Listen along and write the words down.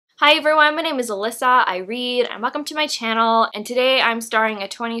Hi everyone, my name is Alyssa, I read, and welcome to my channel, and today I'm starting a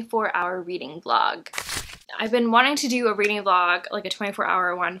 24-hour reading vlog. I've been wanting to do a reading vlog, like a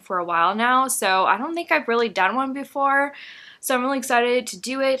 24-hour one, for a while now, so I don't think I've really done one before, so I'm really excited to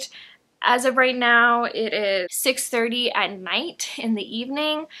do it. As of right now, it is 6:30 at night in the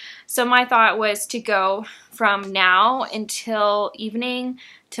evening, so my thought was to go from now until evening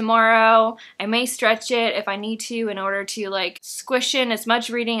tomorrow. I may stretch it if I need to in order to like squish in as much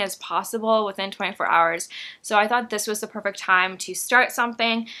reading as possible within 24 hours. So I thought this was the perfect time to start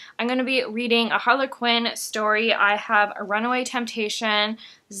something. I'm going to be reading a Harlequin story. I have A Runaway Temptation.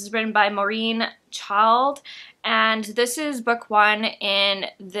 This is written by Maureen Child, and this is book 1 in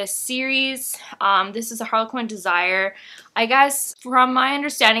this series. This is a Harlequin Desire. I guess from my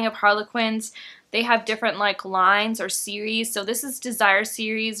understanding of Harlequins, they have different like lines or series. So this is Desire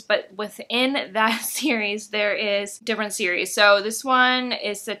series, but within that series there is different series. So this one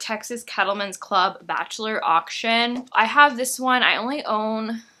is the Texas Cattlemen's Club Bachelor Auction. I have this one. I only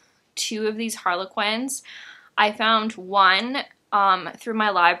own 2 of these Harlequins. I found one through my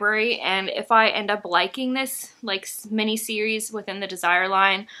library, and if I end up liking this like mini series within the Desire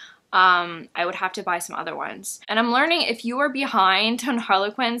line, I would have to buy some other ones. And I'm learning if you are behind on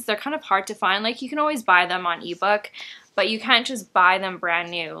Harlequins, they're kind of hard to find. Like, you can always buy them on ebook, but you can't just buy them brand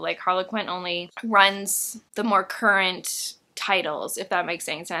new. Like, Harlequin only runs the more current titles, if that makes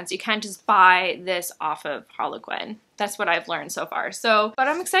any sense. You can't just buy this off of Harlequin. That's what I've learned so far. So, but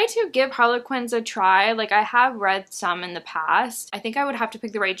I'm excited to give Harlequins a try. Like, I have read some in the past. I think I would have to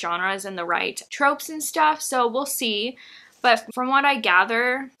pick the right genres and the right tropes and stuff, so we'll see. But from what I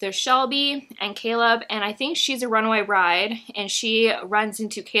gather, there's Shelby and Caleb, and I think she's a runaway bride, and she runs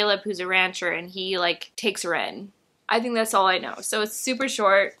into Caleb, who's a rancher, and he like takes her in. I think that's all I know. So it's super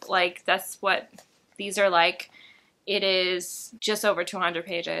short. Like, that's what these are like. It is just over 200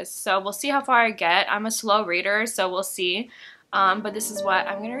 pages. So we'll see how far I get. I'm a slow reader, so we'll see. But this is what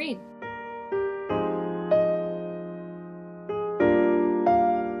I'm gonna read.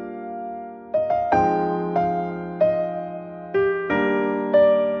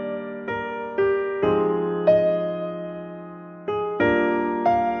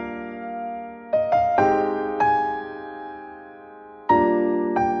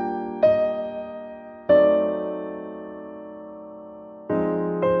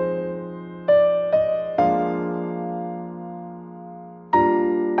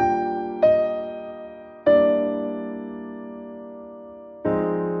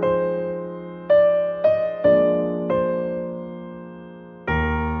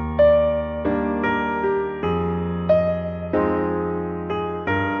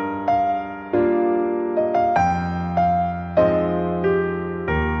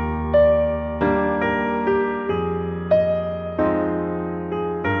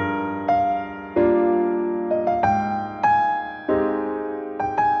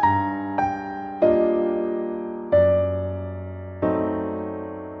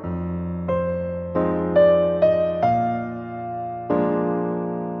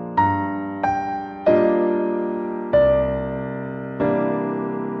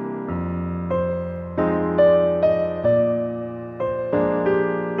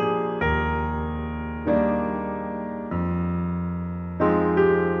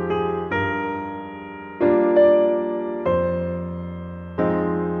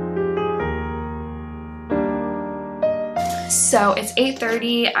 So it's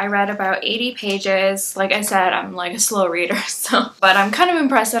 8:30. I read about 80 pages. Like I said, I'm like a slow reader, but I'm kind of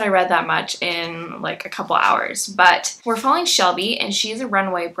impressed that I read that much in like a couple hours. But we're following Shelby, and she's a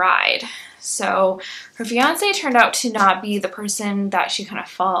runaway bride. So her fiance turned out to not be the person that she kind of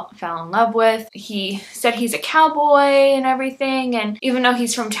fell in love with. He said he's a cowboy and everything, and even though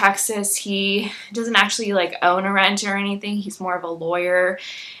he's from Texas, he doesn't actually like own a ranch or anything. He's more of a lawyer,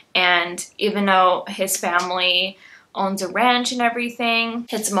 and even though his family owns a ranch and everything,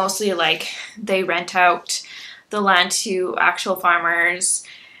 it's mostly like they rent out the land to actual farmers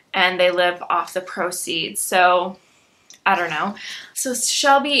and they live off the proceeds. So I don't know. So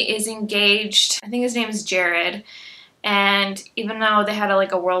Shelby is engaged. I think his name is Jared, and even though they had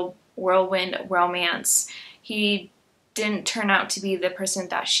a whirlwind romance, he didn't turn out to be the person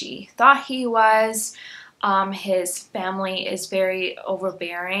that she thought he was. His family is very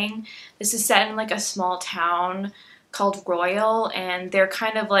overbearing. This is set in like a small town called Royal, and they're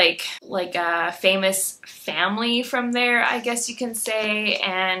kind of like a famous family from there, I guess you can say,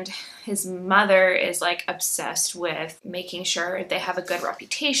 and his mother is like obsessed with making sure they have a good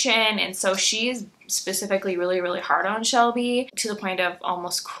reputation, and so she's specifically really hard on Shelby to the point of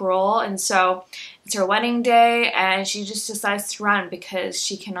almost cruel. And so it's her wedding day and she just decides to run because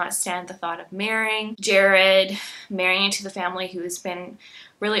she cannot stand the thought of marrying Jared, marrying into the family who has been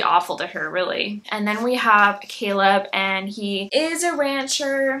really awful to her, really. And then we have Caleb, and he is a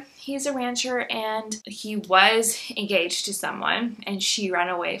rancher. He's a rancher and he was engaged to someone and she ran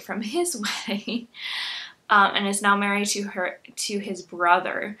away from his wedding. And is now married to his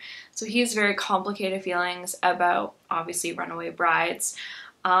brother. So he has very complicated feelings about obviously runaway brides.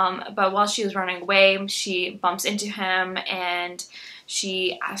 But while she was running away, she bumps into him and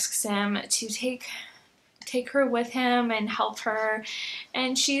she asks him to take her with him and help her.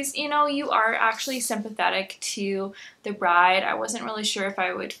 And she's, you know, you are actually sympathetic to the bride. I wasn't really sure if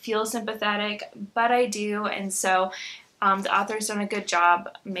I would feel sympathetic, but I do. And so the author's done a good job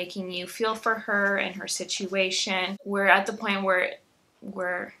making you feel for her and her situation. We're at the point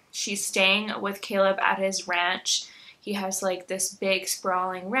where she's staying with Caleb at his ranch. He has like this big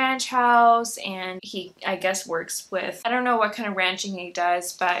sprawling ranch house, and he, I guess, works with, I don't know what kind of ranching he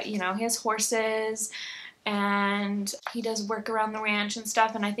does, but you know, he has horses and he does work around the ranch and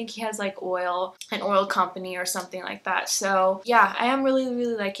stuff, and I think he has like an oil company or something like that. So yeah, I am really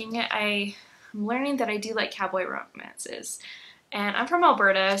liking it. I'm learning that I do like cowboy romances, and I'm from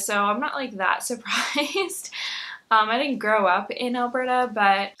Alberta, so I'm not like that surprised. I didn't grow up in Alberta,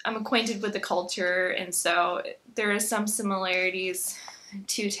 but I'm acquainted with the culture, and so there is some similarities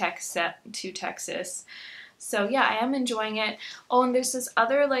to Texas. So yeah, I am enjoying it. Oh, and there's this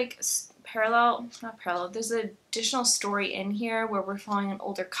other like there's an additional story in here where we're following an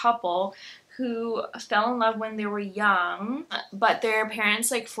older couple who fell in love when they were young, but their parents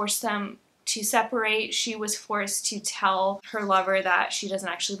like forced them to separate. She was forced to tell her lover that she doesn't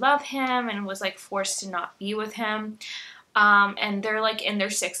actually love him and was like forced to not be with him. And they're like in their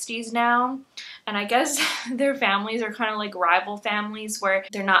 60s now, and I guess their families are kind of like rival families where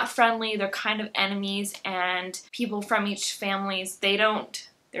they're not friendly, they're kind of enemies, and people from each families,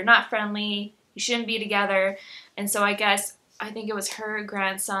 they're not friendly, you shouldn't be together. And so I think it was her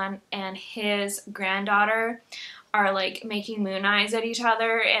grandson and his granddaughter are like making moon eyes at each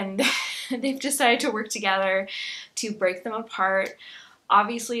other, and they've decided to work together to break them apart.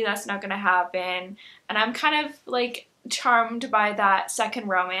 Obviously that's not gonna happen, and I'm kind of like charmed by that second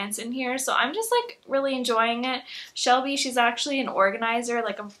romance in here, so I'm just like really enjoying it. Shelby, she's actually an organizer,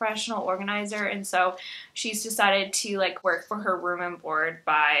 like a professional organizer, and so she's decided to like work for her room and board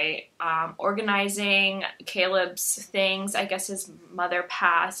by organizing Caleb's things. I guess his mother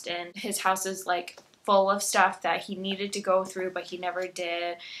passed and his house is like full of stuff that he needed to go through but he never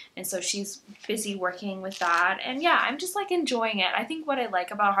did, and so she's busy working with that. And yeah, I'm just like enjoying it. I think what I like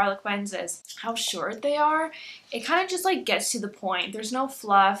about Harlequins is how short they are. It kind of just like gets to the point. There's no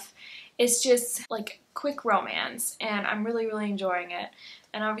fluff. It's just like quick romance, and I'm really enjoying it.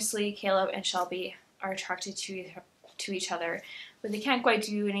 And obviously Caleb and Shelby are attracted to each other, but they can't quite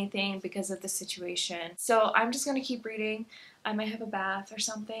do anything because of the situation. So I'm just gonna keep reading. I might have a bath or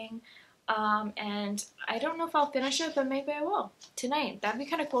something. And I don't know if I'll finish it, but maybe I will tonight. That'd be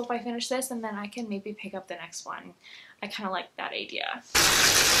kind of cool if I finish this and then I can maybe pick up the next one. I kind of like that idea.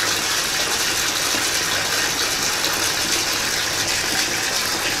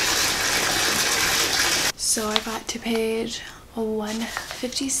 So I got to page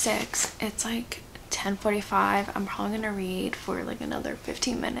 156. It's like 10:45. I'm probably gonna read for like another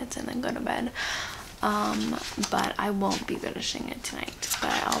 15 minutes and then go to bed. But I won't be finishing it tonight,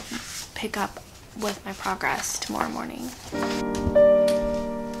 but I'll pick up with my progress tomorrow morning.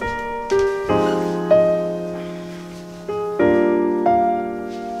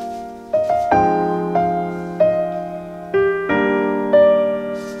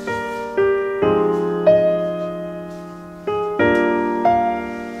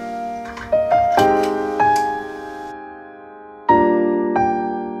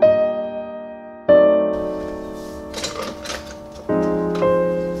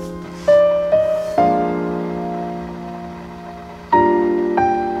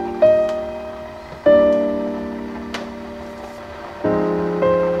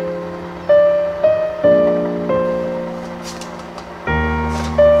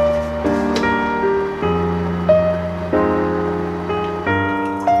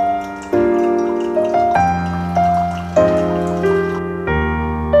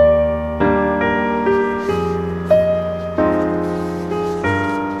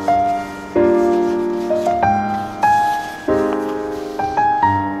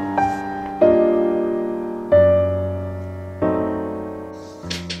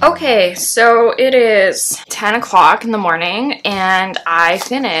 Okay, so it is 10 o'clock in the morning and I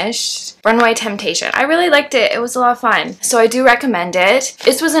finished Runaway Temptation. I really liked it. It was a lot of fun. So I do recommend it.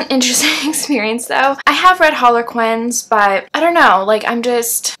 This was an interesting experience though. I have read Harlequins, but I don't know, like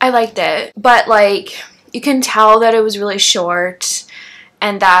I liked it. But like you can tell that it was really short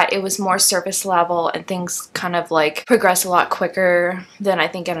and that it was more surface level and things kind of like progress a lot quicker than I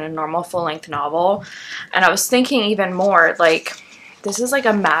think in a normal full-length novel. And I was thinking even more like this is like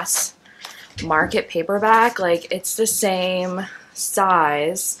a mass market paperback. Like it's the same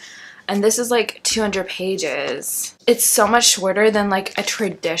size and this is like 200 pages. It's so much shorter than like a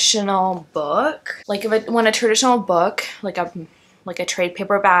traditional book. Like when a traditional book, like a trade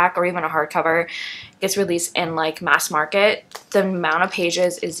paperback or even a hardcover gets released in like mass market, the amount of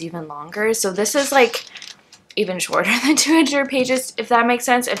pages is even longer. So this is like even shorter than 200 pages, if that makes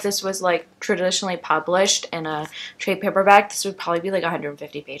sense. If this was like traditionally published in a trade paperback, this would probably be like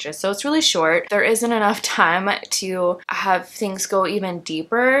 150 pages. So it's really short. There isn't enough time to have things go even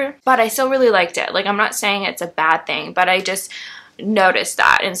deeper, but I still really liked it. Like I'm not saying it's a bad thing, but I just noticed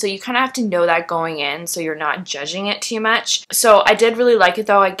that, and so you kind of have to know that going in so you're not judging it too much. So I did really like it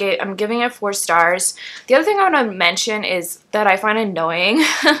though. I'm giving it 4 stars. The other thing I want to mention is that I find annoying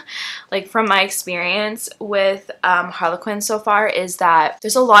like from my experience with Harlequin so far is that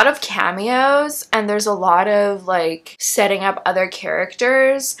there's a lot of cameos and there's a lot of like setting up other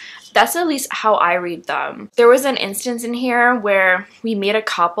characters. That's at least how I read them. There was an instance in here where we meet a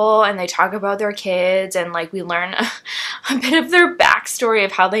couple and they talk about their kids and like we learn a bit of their backstory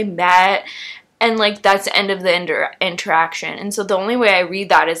of how they met, and like that's the end of the interaction. And so the only way I read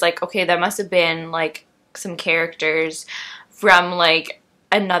that is like, okay, that must have been like some characters from like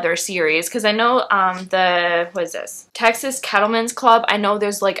another series, because I know what is this, Texas Cattlemen's Club, I know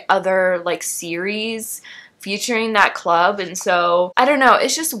there's like other like series featuring that club, and so I don't know,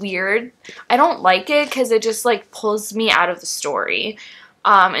 it's just weird. I don't like it because it just like pulls me out of the story.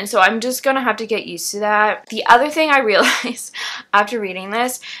 And so I'm just gonna have to get used to that. The other thing I realized after reading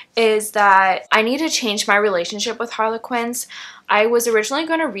this is that I need to change my relationship with Harlequins. I was originally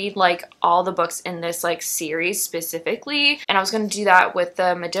going to read like all the books in this like series specifically, and I was going to do that with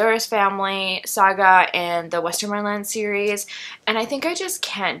the Medeiros family saga and the Westmoreland series, and I think I just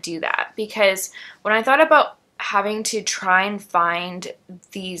can't do that because when I thought about having to try and find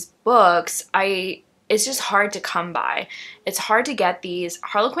these books, it's just hard to come by. It's hard to get these.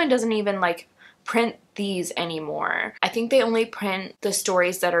 Harlequin doesn't even like print these anymore. I think they only print the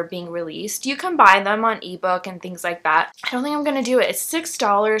stories that are being released. You can buy them on ebook and things like that. I don't think I'm gonna do it. It's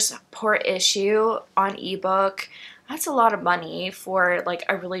 $6 per issue on ebook. That's a lot of money for like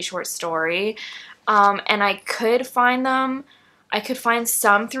a really short story. And I could find them. I could find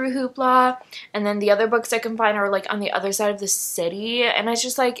some through Hoopla, and then the other books I can find are like on the other side of the city, and it's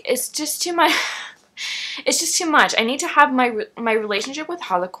just like, it's just too much. It's just too much. I need to have my relationship with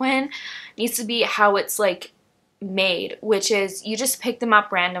Harlequin needs to be how it's like made, which is you just pick them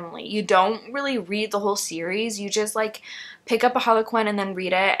up randomly. You don't really read the whole series. You just like pick up a Harlequin and then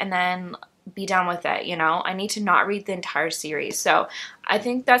read it and then be done with it, you know? I need to not read the entire series. So I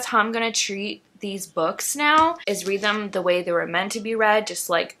think that's how I'm gonna treat these books now, is read them the way they were meant to be read, just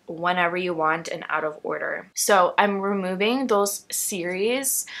like whenever you want and out of order. So I'm removing those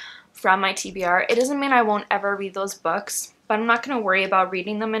series from my TBR. It doesn't mean I won't ever read those books, but I'm not going to worry about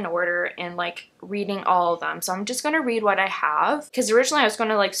reading them in order and like reading all of them. So I'm just going to read what I have, because originally I was going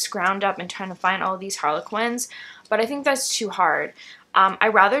to like scrounge up and trying to find all these Harlequins, but I think that's too hard.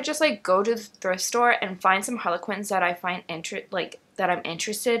 I'd rather just like go to the thrift store and find some Harlequins that I find that I'm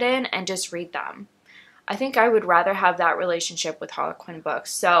interested in and just read them. I think I would rather have that relationship with Harlequin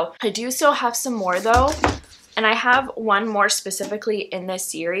books. So I do still have some more though. And I have one more specifically in this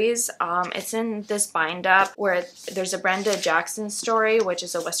series. It's in this bind up where there's a Brenda Jackson story, which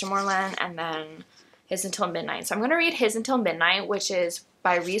is a Westmoreland, and then His Until Midnight. So I'm going to read His Until Midnight, which is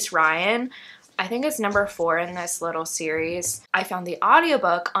by Reese Ryan. I think it's number 4 in this little series. I found the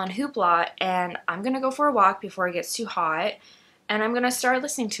audiobook on Hoopla, and I'm going to go for a walk before it gets too hot, and I'm going to start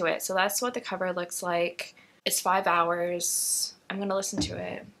listening to it. So that's what the cover looks like. It's 5 hours. I'm going to listen to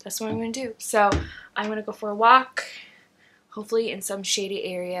it. That's what I'm going to do. So I'm going to go for a walk, hopefully in some shady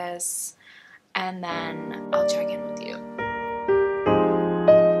areas, and then I'll check in with you.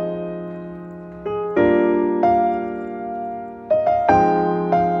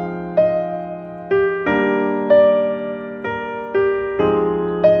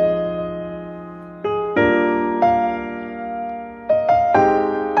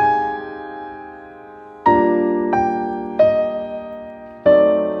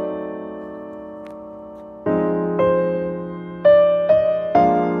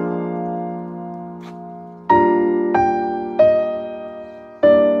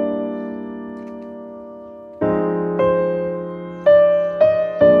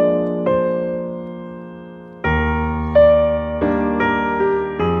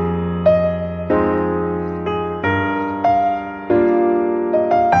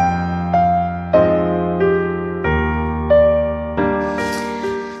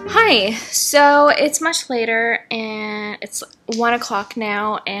 Hi, so it's much later and it's 1 o'clock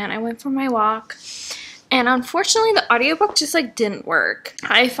now and I went for my walk and unfortunately the audiobook just like didn't work.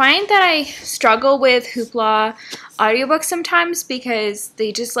 I find that I struggle with Hoopla audiobooks sometimes because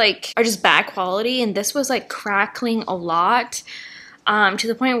they just like are just bad quality, and this was like crackling a lot to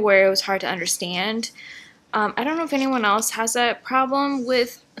the point where it was hard to understand. I don't know if anyone else has a problem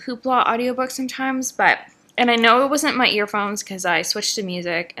with Hoopla audiobooks sometimes, and I know it wasn't my earphones because I switched to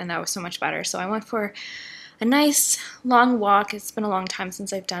music and that was so much better. So I went for a nice long walk. It's been a long time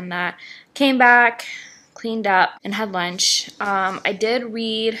since I've done that. Came back, cleaned up, and had lunch. I did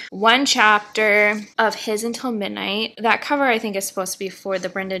read one chapter of His Until Midnight. That cover I think is supposed to be for the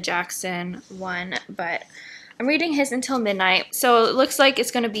Brenda Jackson one, but I'm reading His Until Midnight. So it looks like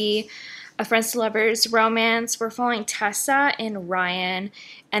it's going to be a friends to lovers romance. We're following Tessa and Ryan,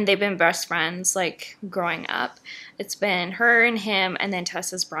 and they've been best friends like growing up. It's been her and him and then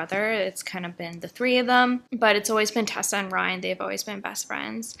Tessa's brother. It's kind of been the three of them, but it's always been Tessa and Ryan. They've always been best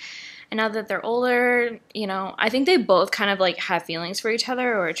friends. And now that they're older, you know, I think they both kind of like have feelings for each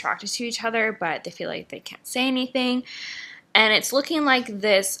other or attracted to each other, but they feel like they can't say anything. And it's looking like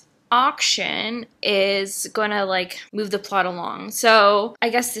this auction is gonna like move the plot along. So I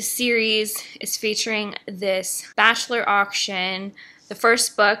guess the series is featuring this bachelor auction. The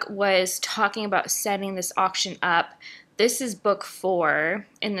first book was talking about setting this auction up. This is book 4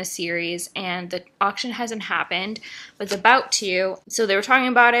 in the series, and the auction hasn't happened, but it's about to. So they were talking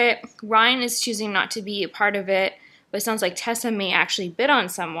about it. Ryan is choosing not to be a part of it, but it sounds like Tessa may actually bid on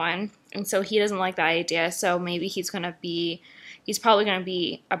someone, and so he doesn't like that idea. So maybe he's probably going to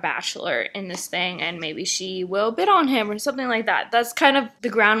be a bachelor in this thing, and maybe she will bid on him or something like that. That's kind of the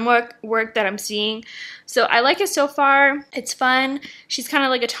groundwork that I'm seeing. So I like it so far. It's fun. She's kind of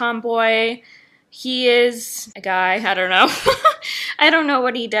like a tomboy. He is a guy. I don't know. I don't know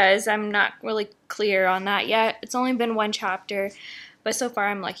what he does. I'm not really clear on that yet. It's only been one chapter, but so far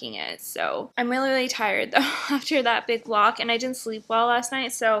I'm liking it. So I'm really, really tired though after that big walk, and I didn't sleep well last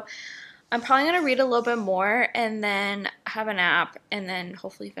night. So I'm probably going to read a little bit more and then have a nap and then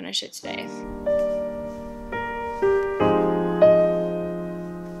hopefully finish it today.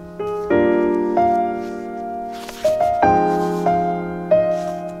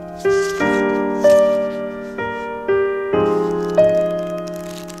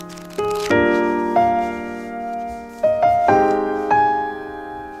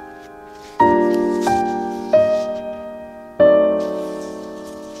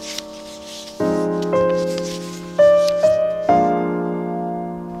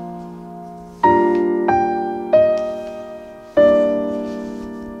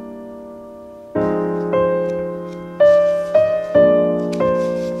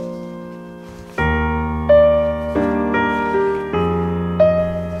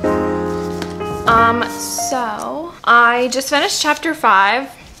 So I just finished chapter 5,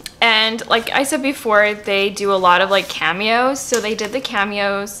 and like I said before, they do a lot of like cameos. So they did the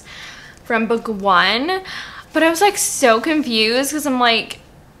cameos from book 1, but I was like so confused because I'm like,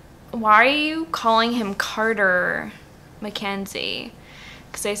 why are you calling him Carter Mackenzie?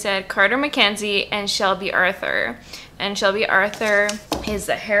 Because I said Carter Mackenzie and Shelby Arthur, and Shelby Arthur is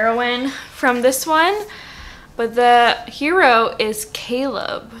the heroine from this one, but the hero is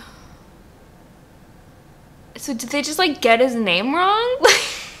Caleb. So did they just like get his name wrong?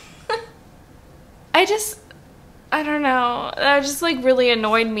 I don't know. That just like really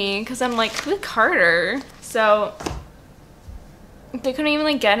annoyed me because I'm like, who's Carter? So they couldn't even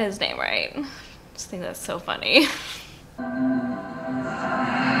like get his name right. I just think that's so funny.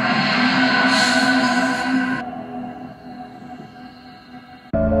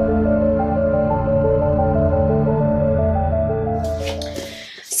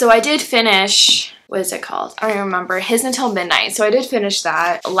 So I did finish, what is it called? I don't remember. His Until Midnight. So I did finish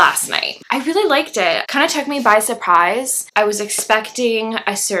that last night. I really liked it. Kind of took me by surprise. I was expecting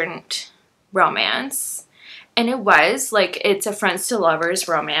a certain romance, and it was like, it's a friends to lovers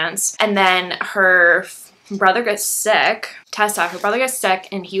romance. And then her brother gets sick. Tessa, her brother gets sick,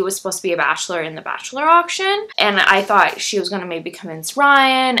 and he was supposed to be a bachelor in the bachelor auction. And I thought she was going to maybe convince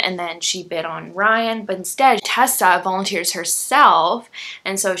Ryan, and then she bid on Ryan. But instead, Tessa volunteers herself,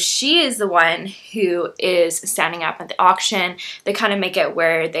 and so she is the one who is standing up at the auction. They kind of make it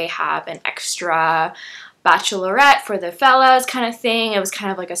where they have an extra bachelorette for the fellas kind of thing. It was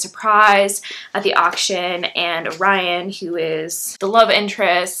kind of like a surprise at the auction, and Ryan, who is the love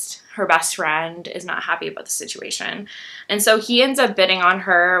interest, her best friend, is not happy about the situation. And so he ends up bidding on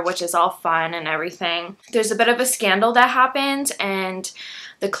her, which is all fun and everything. There's a bit of a scandal that happens, and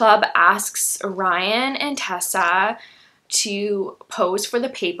the club asks Ryan and Tessa to pose for the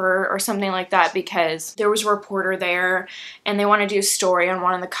paper or something like that because there was a reporter there and they want to do a story on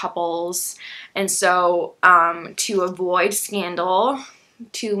one of the couples. And so to avoid scandal,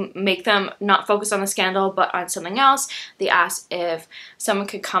 to make them not focus on the scandal but on something else, they asked if someone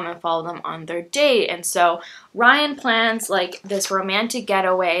could come and follow them on their date. And so Ryan plans like this romantic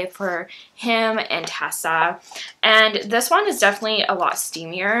getaway for him and Tessa, and this one is definitely a lot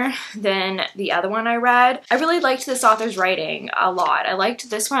steamier than the other one I read. I really liked this author's writing a lot. I liked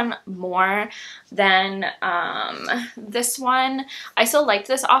this one more than this one. I still liked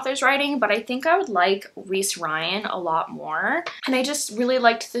this author's writing, but I think I would like Reese Ryan a lot more. And I just really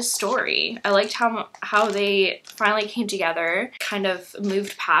liked this story. I liked how they finally came together, kind of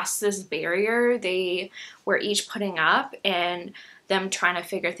moved past this barrier they were each putting up and them trying to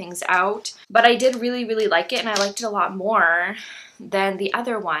figure things out. But I did really, really like it, and I liked it a lot more than the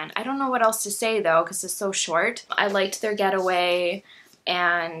other one. I don't know what else to say though, because it's so short. I liked their getaway,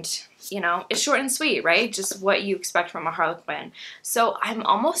 and you know, it's short and sweet, right? Just what you expect from a Harlequin. So I'm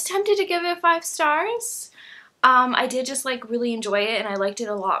almost tempted to give it 5 stars. I did just like really enjoy it, and I liked it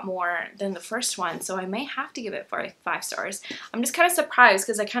a lot more than the first one, so I may have to give it 5 stars. I'm just kind of surprised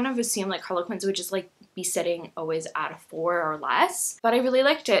because I kind of assumed like Harlequins would just like be sitting always at a 4 or less, but I really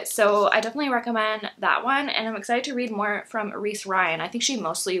liked it, so I definitely recommend that one, and I'm excited to read more from Reese Ryan. I think she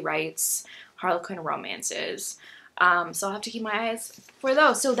mostly writes Harlequin romances. So I'll have to keep my eyes for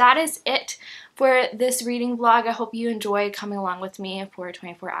those. So that is it for this reading vlog. I hope you enjoy coming along with me for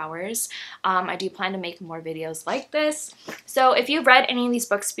 24 hours. I do plan to make more videos like this. So if you've read any of these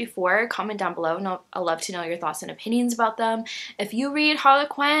books before, comment down below. I'd love to know your thoughts and opinions about them. If you read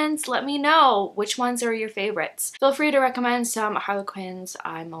Harlequins, let me know which ones are your favorites. Feel free to recommend some Harlequins.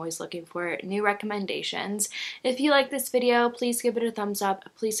 I'm always looking for new recommendations. If you like this video, please give it a thumbs up.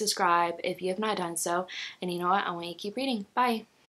 Please subscribe if you have not done so. And you know what? I want you to keep reading. Bye.